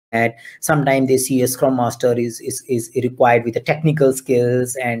Sometimes they see a Scrum Master is required with the technical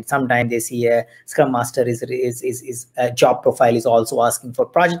skills, and sometimes they see a Scrum Master is a job profile is also asking for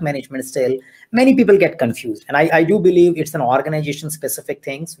project management still. Many people get confused, and I do believe it's an organization specific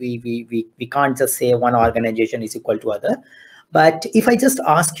things. We can't just say one organization is equal to other. But if I just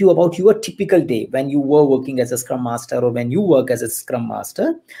ask you about your typical day when you were working as a Scrum Master or when you work as a Scrum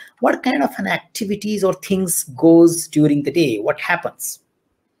Master, what kind of an activities or things goes during the day? What happens?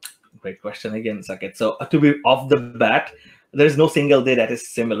 Great question again, Saket. So to be off the bat, there is no single day that is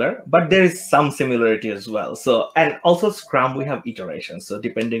similar, but there is some similarity as well. So, and also Scrum, we have iterations. So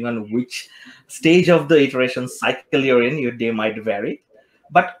depending on which stage of the iteration cycle you're in, your day might vary.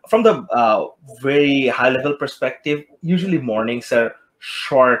 But from the very high level perspective, usually mornings are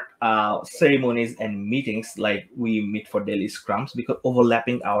short ceremonies and meetings, like we meet for daily scrums, because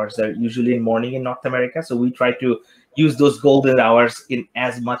overlapping hours are usually in morning in North America. So we try to use those golden hours in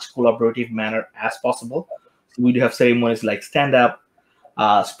as much collaborative manner as possible. So we do have ceremonies like stand-up,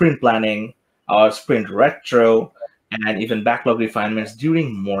 sprint planning, or sprint retro, and even backlog refinements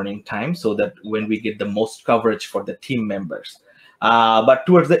during morning time, so that when we get the most coverage for the team members. But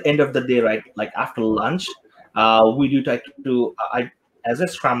towards the end of the day, right, like after lunch, we do try to, as a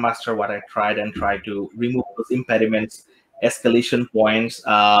Scrum Master, what I try to remove those impediments, escalation points,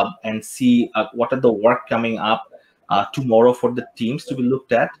 and see what are the work coming up tomorrow for the teams to be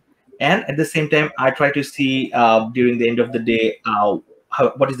looked at. And at the same time, I try to see during the end of the day,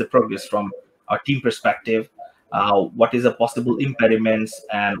 what is the progress from our team perspective, what is the possible impediments,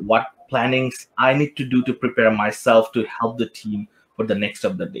 and what plannings I need to do to prepare myself to help the team for the next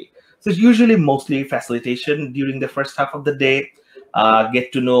of the day. So it's usually mostly facilitation during the first half of the day,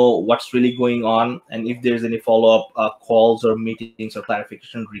 get to know what's really going on, and if there's any follow-up calls or meetings or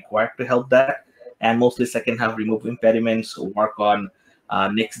clarification required to help that. And mostly second half, remove impediments, work on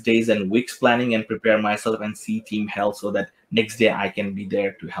next days and weeks planning, and prepare myself and see team health, so that next day I can be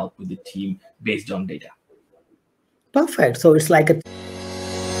there to help with the team based on data. Perfect. So it's like a